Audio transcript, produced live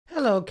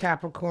Hello,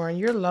 Capricorn.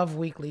 Your love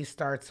weekly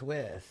starts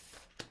with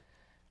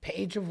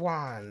Page of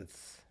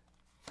Wands,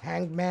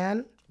 Hanged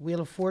Man, Wheel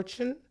of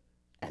Fortune,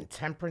 and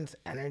Temperance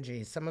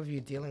energy. Some of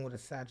you dealing with a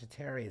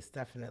Sagittarius,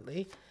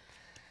 definitely.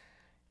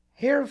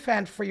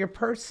 Hierophant for your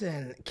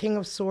person, King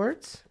of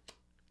Swords,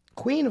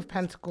 Queen of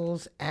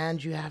Pentacles,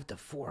 and you have the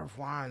Four of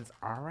Wands.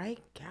 All right,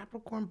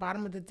 Capricorn,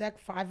 bottom of the deck,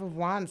 Five of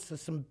Wands. So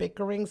some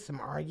bickering,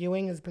 some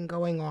arguing has been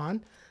going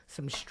on,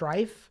 some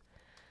strife.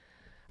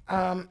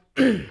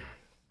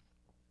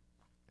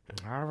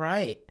 All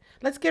right,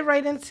 let's get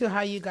right into how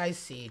you guys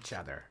see each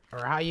other, or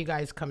how you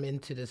guys come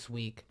into this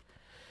week.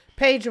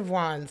 Page of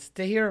Wands,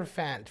 the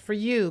Hierophant. For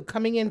you,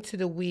 coming into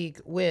the week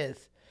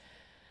with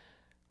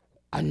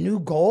a new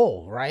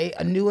goal, right?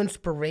 A new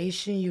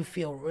inspiration. You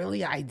feel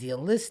really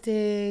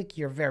idealistic.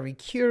 You're very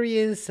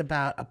curious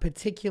about a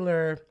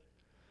particular,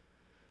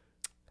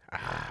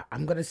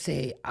 I'm going to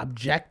say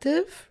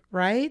objective,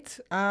 right?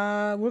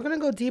 We're going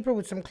to go deeper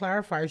with some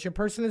clarifiers. Your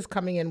person is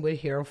coming in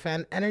with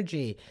Hierophant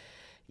energy.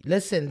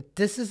 Listen,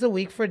 this is a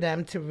week for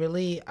them to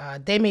really,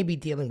 they may be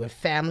dealing with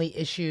family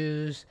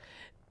issues.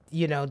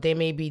 You know, they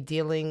may be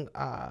dealing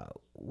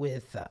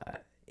with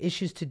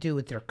issues to do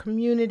with their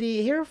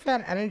community.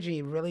 Hierophant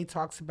energy really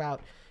talks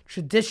about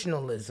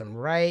traditionalism,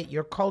 right?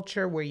 Your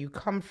culture, where you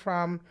come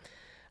from,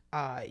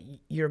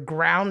 your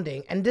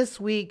grounding. And this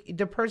week,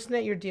 the person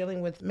that you're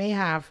dealing with may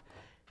have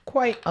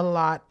quite a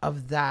lot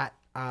of that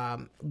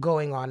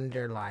going on in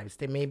their lives.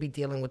 They may be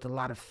dealing with a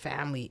lot of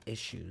family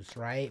issues,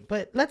 right?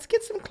 But let's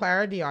get some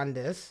clarity on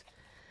this,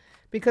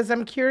 because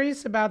I'm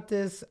curious about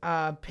this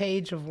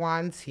Page of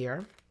Wands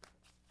here.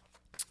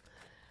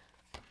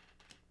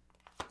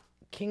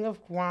 King of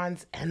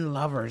Wands and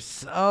Lovers.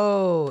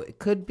 So it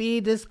could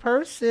be this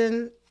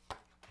person.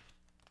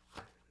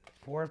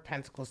 Four of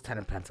Pentacles, Ten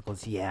of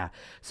Pentacles. Yeah.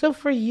 So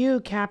for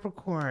you,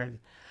 Capricorn,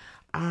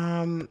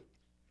 I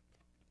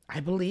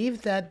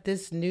believe that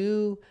this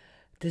new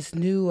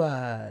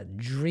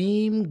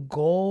dream,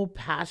 goal,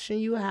 passion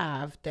you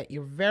have that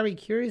you're very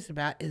curious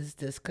about is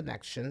this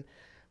connection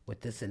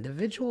with this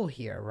individual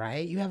here,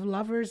 right? You have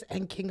Lovers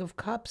and King of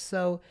Cups.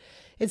 So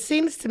it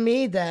seems to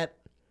me that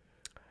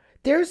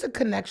there's a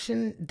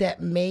connection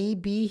that may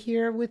be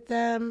here with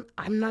them.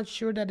 I'm not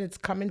sure that it's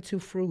coming to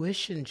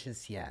fruition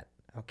just yet,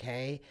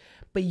 okay?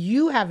 But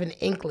you have an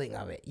inkling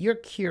of it. You're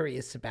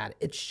curious about it.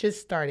 It's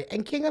just started.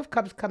 And King of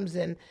Cups comes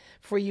in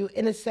for you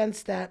in a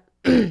sense that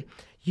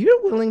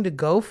you're willing to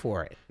go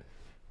for it,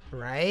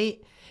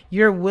 right?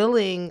 You're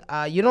willing,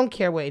 you don't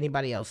care what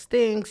anybody else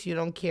thinks. You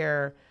don't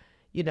care,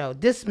 you know,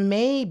 this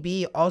may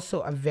be also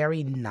a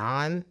very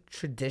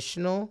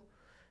non-traditional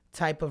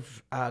type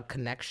of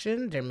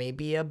connection. There may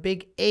be a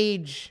big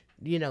age,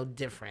 you know,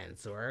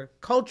 difference, or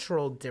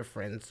cultural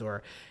difference,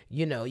 or,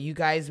 you know, you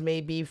guys may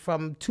be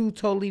from two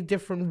totally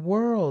different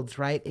worlds,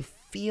 right? It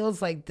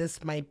feels like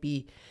this might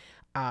be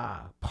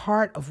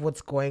part of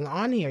what's going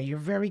on here. You're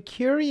very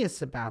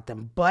curious about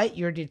them, but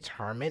you're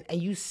determined, and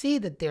you see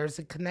that there's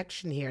a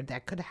connection here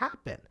that could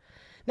happen.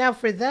 Now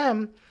for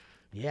them,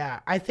 yeah,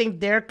 I think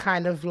they're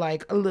kind of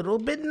like a little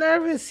bit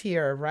nervous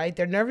here, right?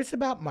 They're nervous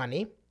about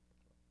money,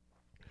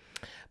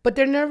 but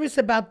they're nervous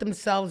about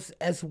themselves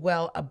as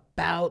well,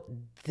 about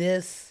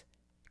this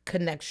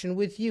connection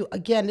with you.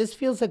 Again, this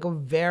feels like a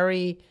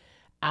very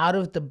out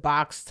of the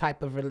box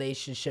type of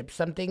relationship,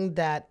 something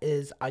that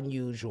is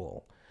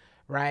unusual,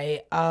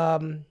 right? I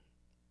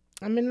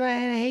mean,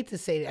 I hate to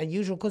say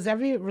unusual because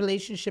every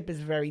relationship is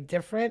very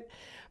different,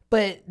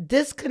 but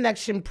this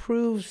connection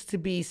proves to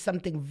be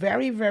something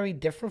very, very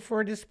different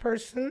for this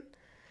person.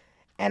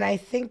 And I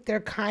think they're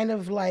kind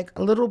of like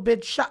a little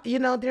bit shocked, you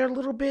know, they're a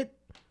little bit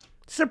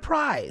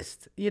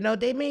surprised. You know,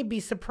 they may be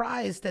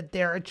surprised that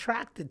they're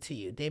attracted to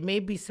you. They may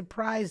be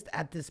surprised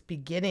at this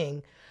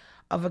beginning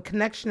of a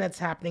connection that's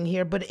happening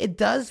here, but it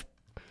does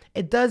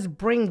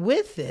bring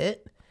with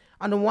it,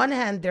 on the one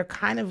hand, they're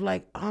kind of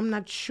like, oh, I'm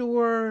not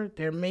sure.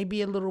 They're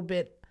maybe a little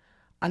bit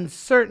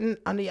uncertain.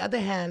 On the other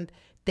hand,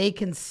 they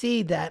can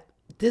see that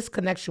this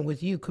connection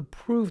with you could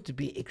prove to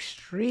be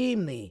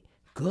extremely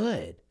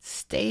good,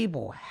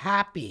 stable,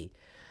 happy,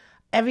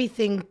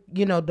 everything,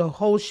 you know, the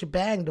whole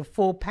shebang, the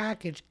full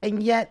package.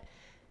 And yet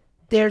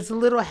there's a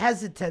little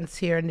hesitance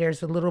here, and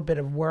there's a little bit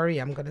of worry,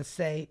 I'm going to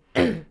say,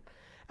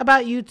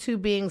 about you two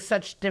being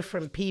such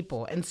different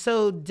people and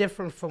so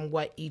different from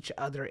what each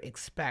other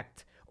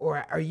expect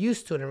or are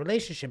used to in a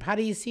relationship. How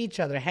do you see each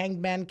other?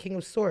 Hanged Man, King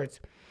of Swords.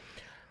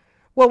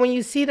 Well, when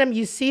you see them,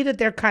 you see that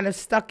they're kind of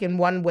stuck in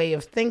one way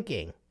of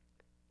thinking.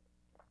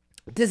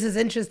 This is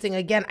interesting.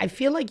 Again, I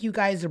feel like you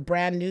guys are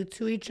brand new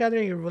to each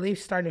other. You're really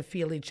starting to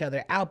feel each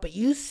other out, but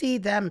you see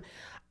them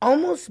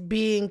almost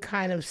being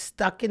kind of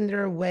stuck in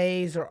their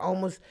ways, or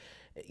almost,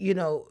 you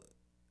know,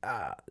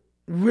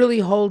 really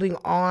holding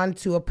on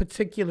to a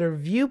particular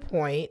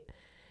viewpoint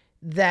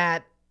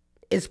that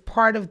is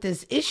part of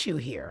this issue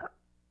here.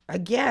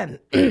 Again,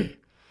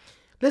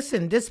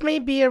 listen, this may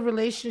be a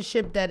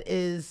relationship that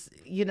is,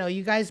 you know,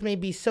 you guys may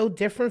be so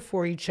different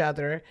for each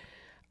other.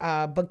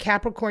 But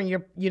Capricorn,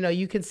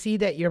 you can see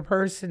that your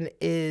person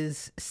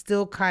is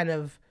still kind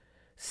of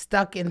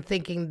stuck in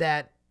thinking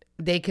that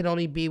they can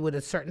only be with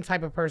a certain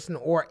type of person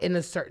or in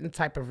a certain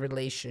type of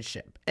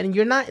relationship. And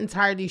you're not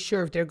entirely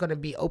sure if they're going to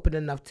be open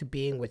enough to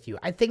being with you.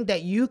 I think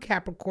that you,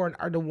 Capricorn,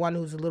 are the one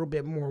who's a little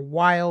bit more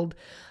wild,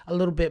 a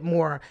little bit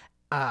more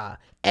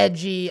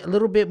edgy, a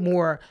little bit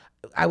more,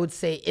 I would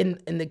say, in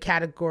the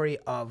category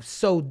of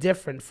so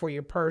different for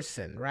your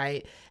person,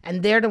 right?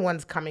 And they're the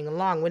ones coming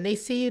along. When they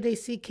see you, they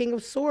see King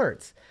of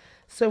Swords.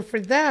 So for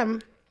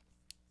them,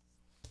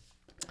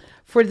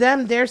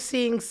 they're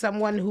seeing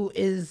someone who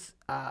is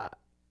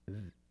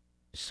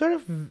sort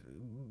of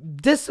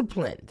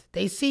disciplined.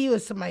 They see you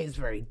as somebody who's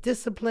very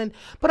disciplined,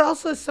 but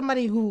also as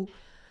somebody who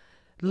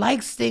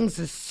likes things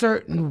a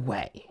certain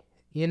way.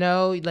 You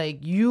know,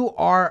 like you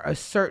are a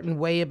certain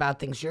way about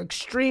things. You're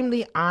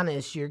extremely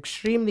honest. You're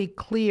extremely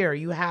clear.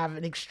 You have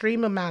an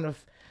extreme amount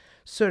of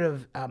sort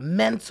of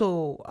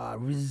mental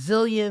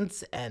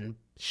resilience and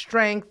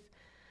strength.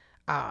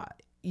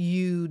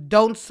 You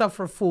don't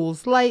suffer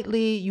fools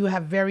lightly. You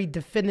have very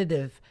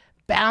definitive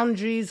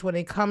boundaries when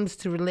it comes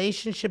to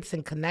relationships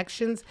and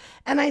connections.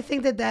 And I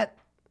think that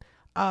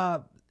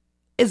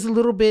is a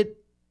little bit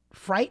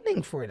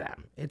frightening for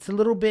them. It's a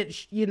little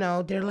bit, you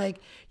know, they're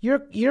like,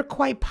 you're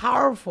quite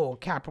powerful,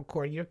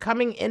 Capricorn. You're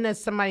coming in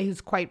as somebody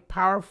who's quite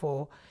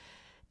powerful,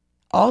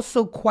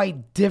 also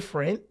quite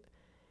different.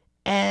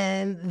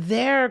 And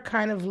they're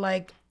kind of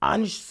like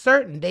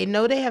uncertain. They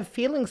know they have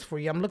feelings for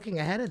you. I'm looking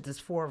ahead at this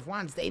Four of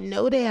Wands. They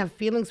know they have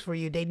feelings for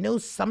you. They know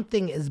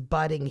something is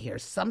budding here.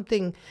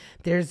 Something,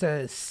 there's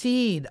a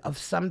seed of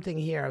something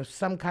here, of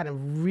some kind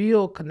of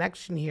real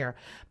connection here.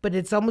 But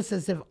it's almost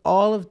as if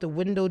all of the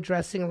window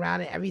dressing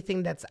around it,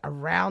 everything that's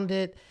around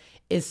it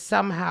is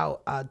somehow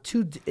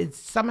it's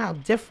somehow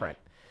different.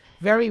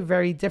 Very,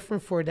 very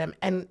different for them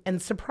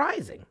and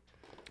surprising.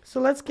 So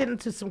let's get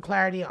into some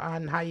clarity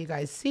on how you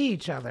guys see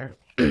each other.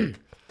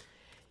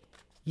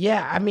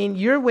 Yeah, I mean,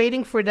 you're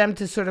waiting for them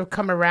to sort of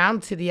come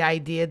around to the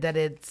idea that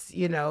it's,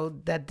 you know,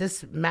 that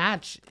this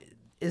match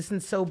isn't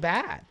so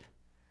bad.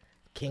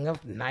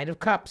 Knight of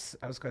Cups.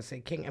 I was going to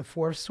say King and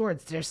Four of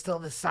Swords. They're still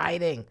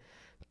deciding.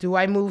 Do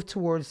I move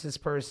towards this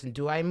person?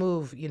 Do I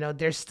move? You know,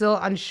 they're still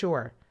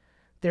unsure.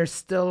 They're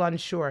still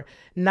unsure.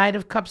 Knight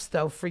of Cups,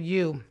 though, for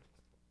you.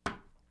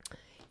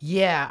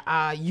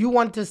 Yeah, you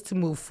want this to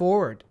move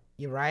forward.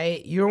 You're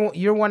right.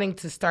 You're wanting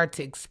to start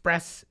to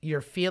express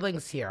your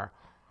feelings here.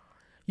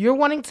 You're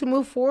wanting to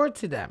move forward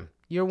to them.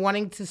 You're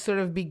wanting to sort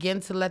of begin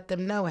to let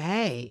them know,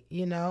 hey,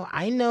 you know,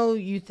 I know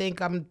you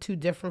think I'm too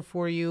different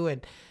for you,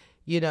 and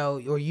you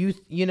know, or you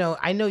know,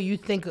 I know you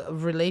think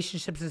of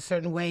relationships a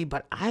certain way,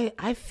 but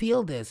I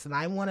feel this, and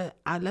I want to.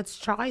 Let's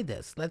try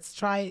this. Let's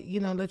try, you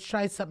know, let's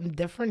try something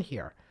different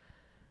here.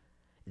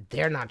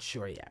 They're not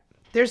sure yet.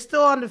 They're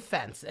still on the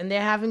fence, and they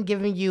haven't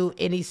given you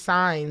any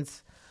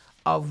signs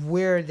of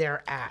where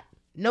they're at.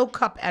 No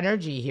cup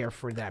energy here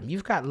for them.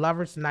 You've got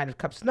Lovers, Knight of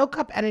Cups. No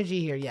cup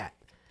energy here yet.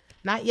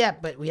 Not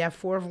yet, but we have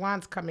Four of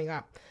Wands coming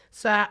up.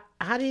 So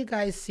how do you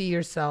guys see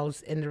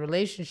yourselves in the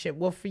relationship?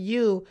 Well, for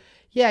you,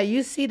 yeah,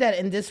 you see that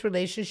in this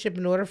relationship,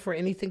 in order for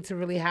anything to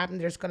really happen,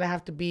 there's going to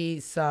have to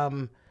be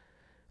some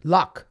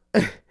luck.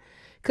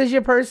 Because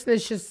your person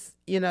is just,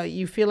 you know,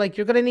 you feel like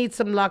you're going to need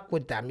some luck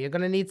with them. You're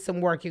going to need some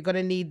work. You're going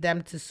to need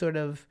them to sort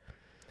of,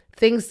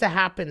 things to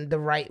happen the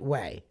right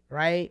way,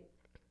 right?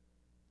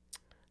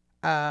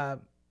 The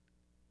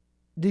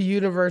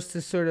universe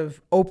to sort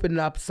of open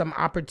up some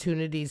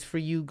opportunities for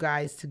you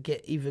guys to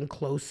get even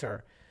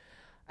closer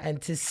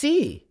and to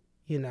see,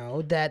 you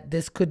know, that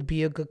this could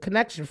be a good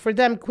connection. For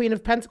them, Queen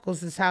of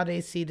Pentacles is how they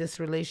see this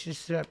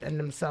relationship and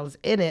themselves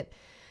in it.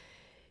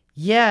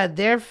 Yeah,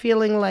 they're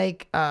feeling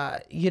like,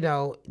 you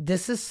know,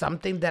 this is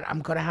something that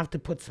I'm going to have to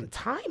put some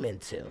time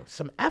into,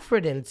 some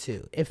effort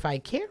into if I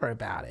care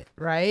about it,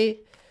 right?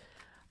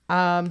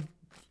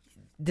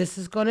 This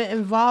is going to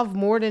involve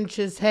more than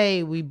just,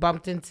 hey, we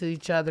bumped into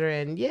each other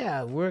and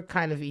yeah, we're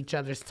kind of each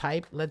other's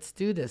type. Let's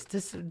do this.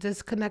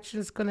 This connection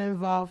is going to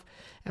involve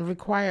and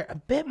require a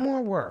bit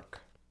more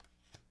work.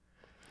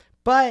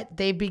 But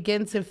they are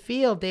beginning to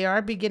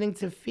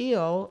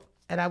feel,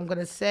 and I'm going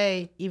to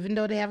say, even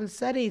though they haven't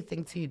said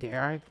anything to you, they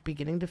are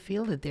beginning to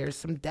feel that there's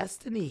some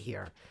destiny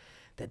here,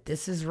 that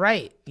this is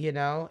right, you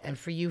know. And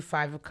for you,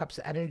 Five of Cups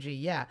energy,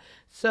 yeah.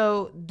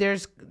 So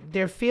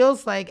there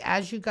feels like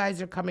as you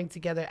guys are coming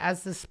together,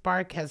 as the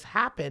spark has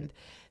happened,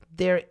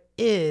 there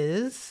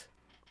is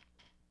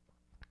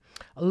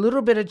a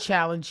little bit of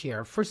challenge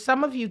here. For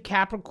some of you,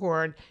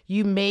 Capricorn,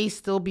 you may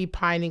still be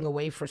pining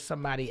away for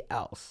somebody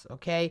else,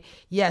 okay?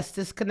 Yes,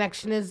 this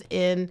connection is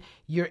in.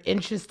 You're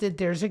interested.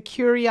 There's a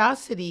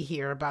curiosity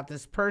here about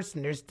this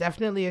person. There's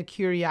definitely a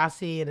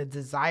curiosity and a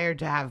desire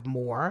to have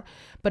more.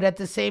 But at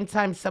the same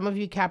time, some of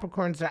you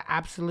Capricorns are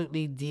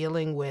absolutely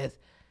dealing with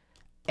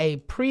a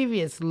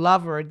previous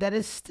lover that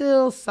is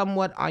still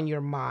somewhat on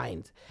your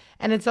mind.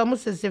 And it's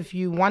almost as if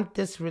you want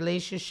this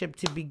relationship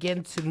to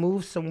begin to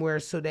move somewhere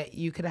so that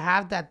you can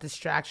have that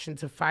distraction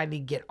to finally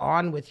get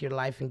on with your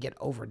life and get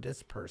over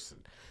this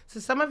person.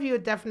 So some of you are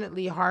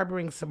definitely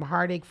harboring some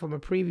heartache from a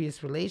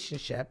previous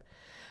relationship.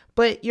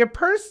 But your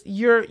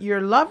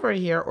lover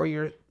here, or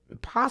your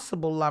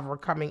possible lover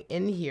coming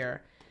in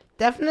here,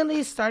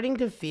 definitely starting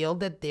to feel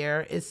that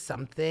there is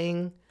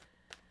something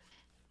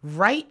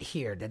right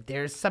here, that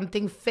there's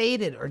something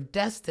fated or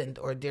destined,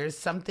 or there's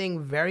something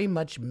very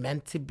much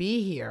meant to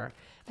be here.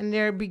 And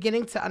they're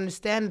beginning to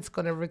understand it's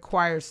going to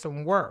require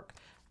some work.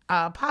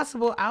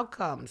 Possible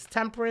outcomes,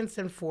 Temperance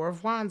and Four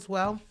of Wands.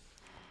 Well,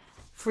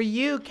 for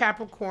you,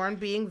 Capricorn,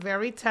 being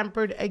very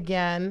tempered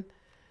again,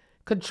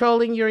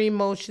 controlling your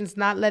emotions,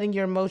 not letting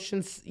your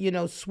emotions,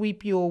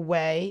 sweep you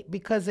away,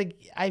 because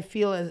I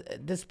feel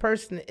this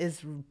person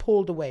is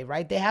pulled away,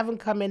 right? They haven't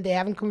come in, they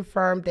haven't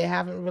confirmed, they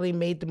haven't really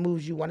made the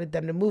moves you wanted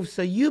them to move.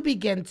 So you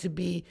begin to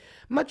be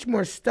much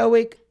more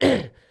stoic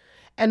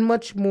and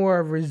much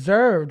more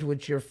reserved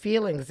with your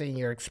feelings and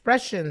your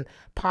expression,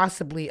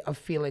 possibly, of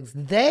feelings.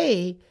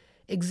 They,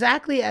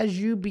 exactly as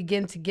you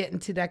begin to get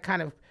into that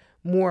kind of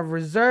more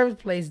reserved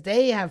place,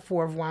 they have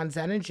Four of Wands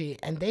energy,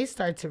 and they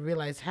start to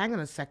realize, hang on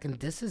a second,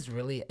 this is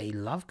really a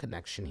love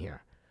connection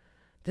here.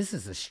 This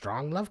is a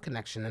strong love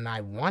connection, and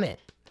I want it.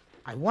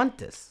 I want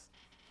this.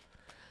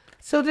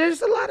 So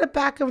there's a lot of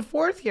back and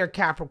forth here,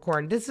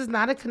 Capricorn. This is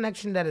not a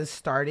connection that has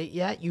started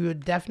yet. You're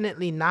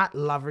definitely not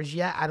lovers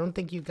yet. I don't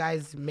think you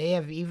guys may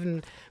have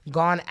even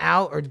gone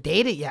out or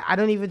dated yet. I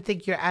don't even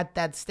think you're at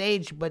that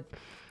stage, but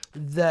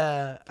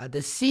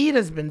the seed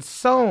has been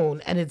sown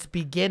and it's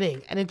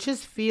beginning, and it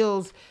just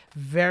feels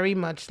very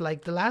much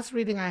like the last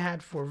reading I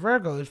had for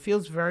Virgo. It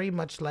feels very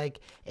much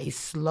like a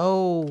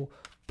slow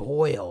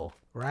boil,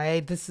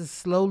 right? This is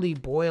slowly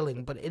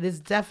boiling, but it is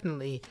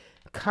definitely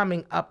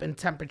coming up in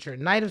temperature.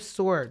 Knight of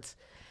Swords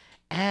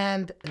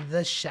and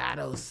the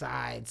shadow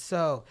side.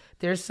 So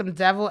there's some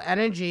devil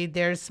energy.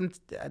 There's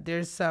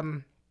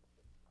some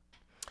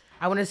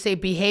I want to say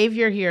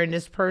behavior here in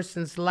this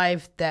person's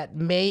life that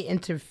may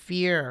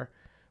interfere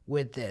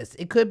with this.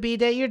 It could be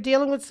that you're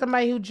dealing with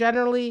somebody who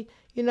generally,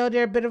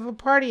 they're a bit of a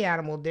party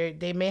animal.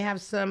 They may have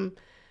some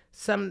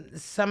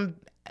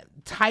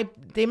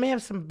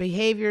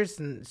behaviors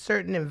and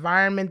certain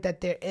environment that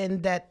they're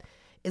in that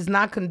is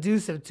not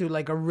conducive to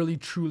like a really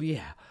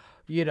truly,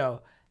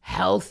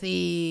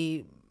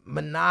 healthy,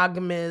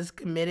 monogamous,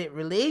 committed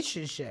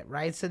relationship,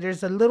 right? So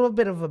there's a little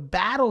bit of a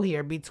battle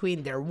here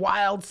between their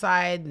wild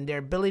side and their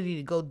ability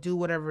to go do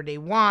whatever they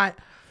want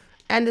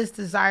and this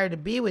desire to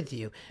be with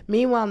you.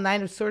 Meanwhile,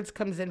 Knight of Swords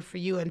comes in for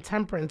you and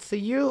Temperance. So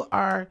you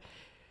are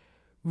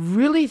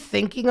really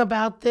thinking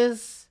about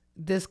this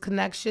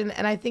connection,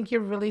 and I think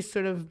you're really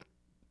sort of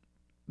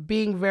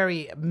being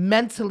very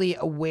mentally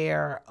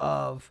aware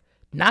of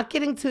not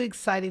getting too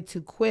excited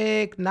too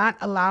quick, not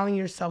allowing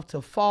yourself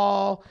to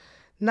fall,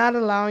 not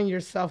allowing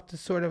yourself to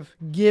sort of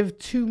give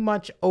too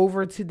much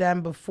over to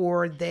them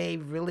before they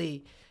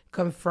really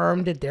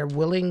confirm that they're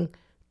willing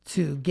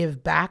to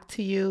give back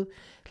to you.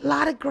 A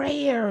lot of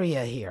gray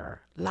area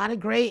here. A lot of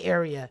gray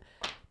area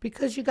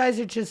because you guys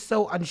are just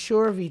so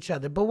unsure of each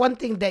other. But one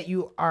thing that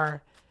you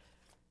are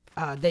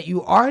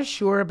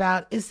sure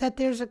about is that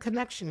there's a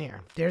connection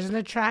here. There's an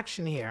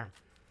attraction here.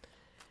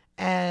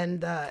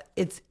 And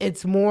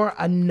it's more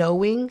a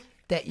knowing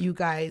that you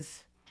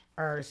guys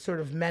are sort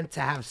of meant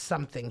to have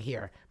something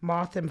here.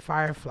 Moth and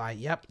Firefly.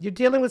 Yep. You're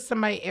dealing with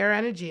somebody air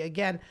energy.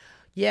 Again,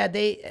 yeah,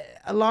 they,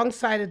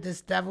 alongside of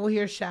this devil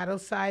here, shadow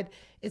side,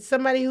 it's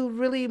somebody who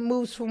really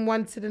moves from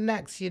one to the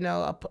next.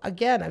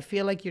 Again, I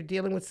feel like you're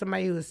dealing with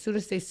somebody who, as soon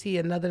as they see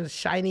another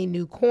shiny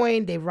new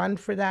coin, they run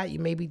for that. You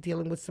may be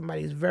dealing with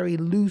somebody who's very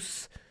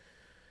loose,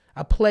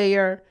 a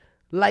player,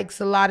 likes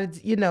a lot of,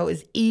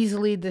 is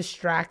easily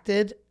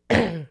distracted.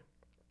 And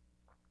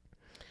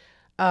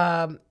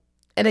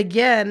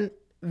again,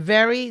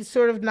 very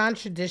sort of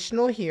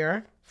non-traditional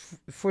here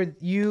for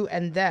you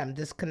and them,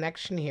 this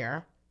connection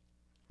here.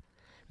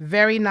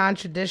 Very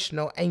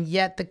non-traditional, and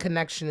yet the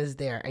connection is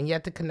there, and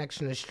yet the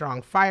connection is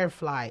strong.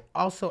 Firefly,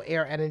 also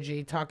air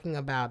energy, talking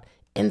about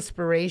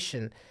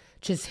inspiration,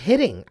 just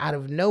hitting out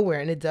of nowhere.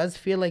 And it does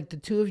feel like the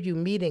two of you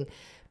meeting,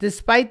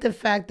 despite the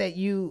fact that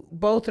you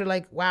both are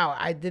like, wow,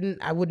 I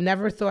would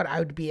never thought I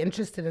would be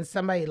interested in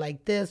somebody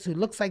like this, who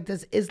looks like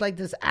this, is like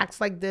this, acts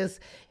like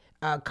this,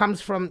 comes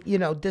from,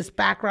 this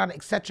background,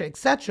 etc.,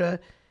 etc.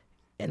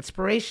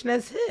 Inspiration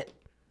has hit,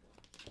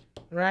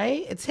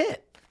 right? It's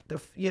hit.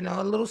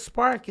 A little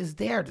spark is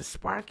there. The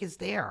spark is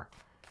there.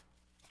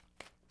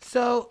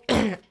 So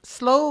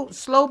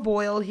slow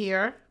boil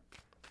here.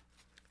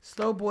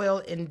 Slow boil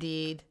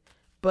indeed.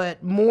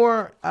 But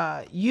more,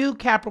 you,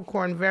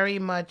 Capricorn, very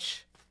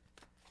much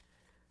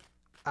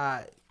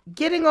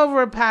getting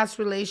over a past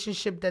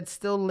relationship that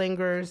still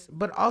lingers,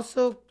 but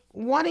also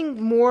wanting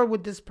more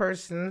with this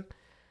person,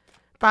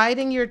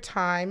 biding your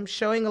time,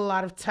 showing a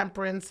lot of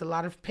temperance, a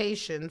lot of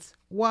patience,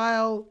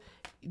 while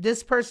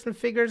this person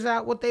figures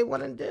out what they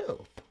want to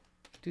do.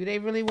 Do they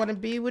really want to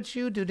be with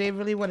you? Do they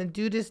really want to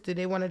do this? Do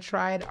they want to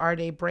try it? Are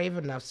they brave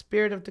enough?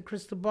 Spirit of the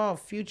crystal ball,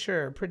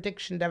 future,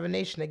 prediction,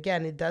 divination.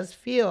 Again, it does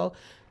feel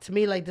to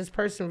me like this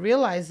person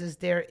realizes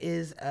there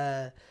is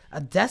a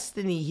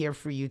destiny here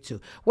for you two.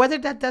 Whether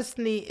that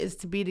destiny is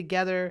to be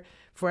together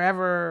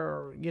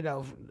forever, you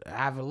know,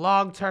 have a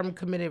long-term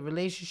committed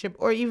relationship,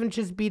 or even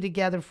just be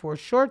together for a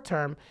short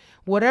term,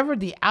 whatever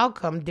the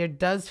outcome, there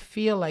does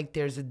feel like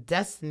there's a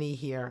destiny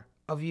here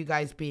of you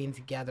guys being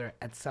together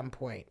at some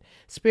point.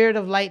 Spirit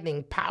of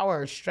lightning,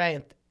 power,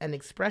 strength, and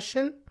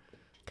expression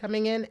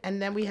coming in.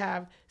 And then we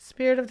have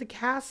spirit of the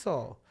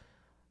castle,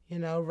 you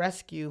know,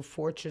 rescue,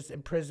 fortress,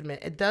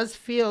 imprisonment. It does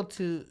feel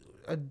to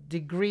a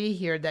degree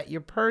here that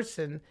your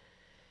person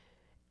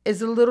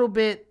is a little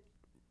bit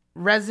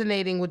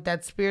resonating with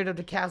that spirit of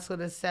the castle in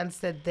the sense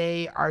that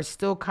they are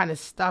still kind of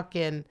stuck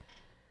in,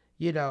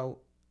 you know,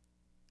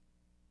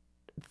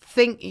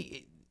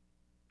 thinking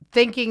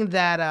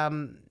that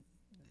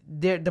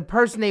the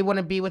person they want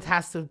to be with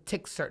has to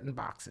tick certain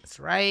boxes,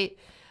 right?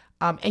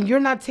 And you're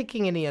not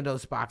ticking any of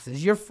those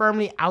boxes. You're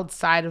firmly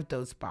outside of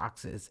those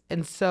boxes.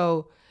 And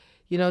so,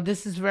 you know,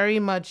 this is very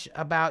much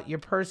about your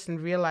person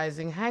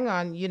realizing, hang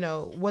on, you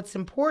know, what's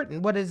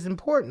important? What is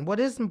important?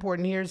 What is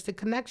important here is the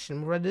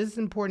connection. What is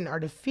important are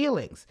the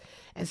feelings.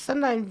 And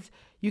sometimes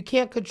you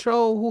can't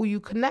control who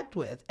you connect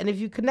with. And if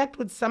you connect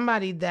with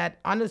somebody that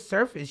on the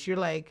surface, you're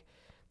like,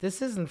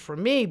 this isn't for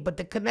me, but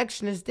the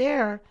connection is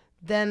there,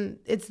 then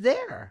it's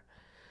there,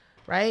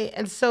 right?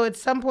 And so at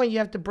some point you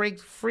have to break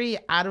free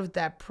out of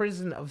that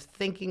prison of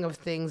thinking of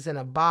things in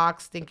a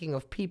box, thinking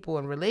of people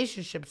and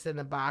relationships in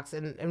a box,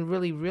 and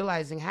really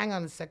realizing, hang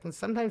on a second,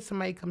 sometimes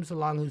somebody comes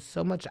along who's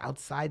so much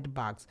outside the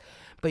box,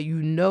 but you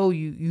know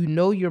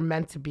you're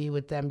meant to be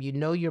with them, you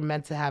know you're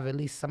meant to have at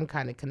least some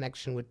kind of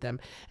connection with them.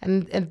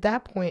 And at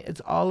that point,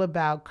 it's all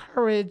about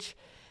courage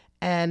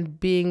and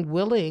being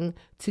willing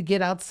to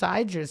get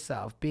outside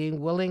yourself,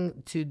 being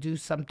willing to do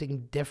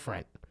something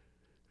different.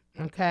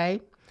 Okay.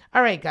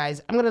 All right,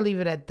 guys, I'm going to leave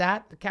it at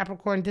that.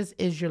 Capricorn, this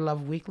is your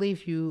Love Weekly.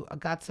 If you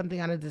got something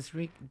out of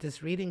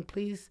this reading,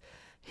 please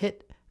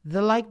hit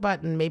the like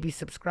button, maybe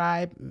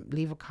subscribe,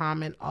 leave a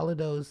comment. All of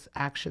those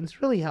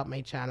actions really help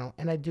my channel,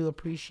 and I do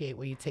appreciate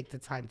when you take the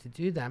time to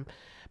do them.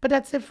 But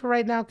that's it for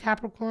right now,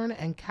 Capricorn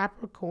and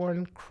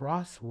Capricorn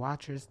cross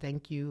watchers.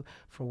 Thank you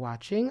for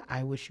watching.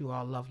 I wish you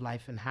all love,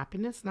 life, and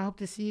happiness, and I hope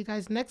to see you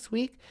guys next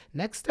week,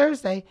 next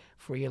Thursday,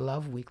 for your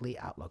Love Weekly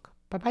Outlook.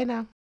 Bye-bye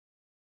now.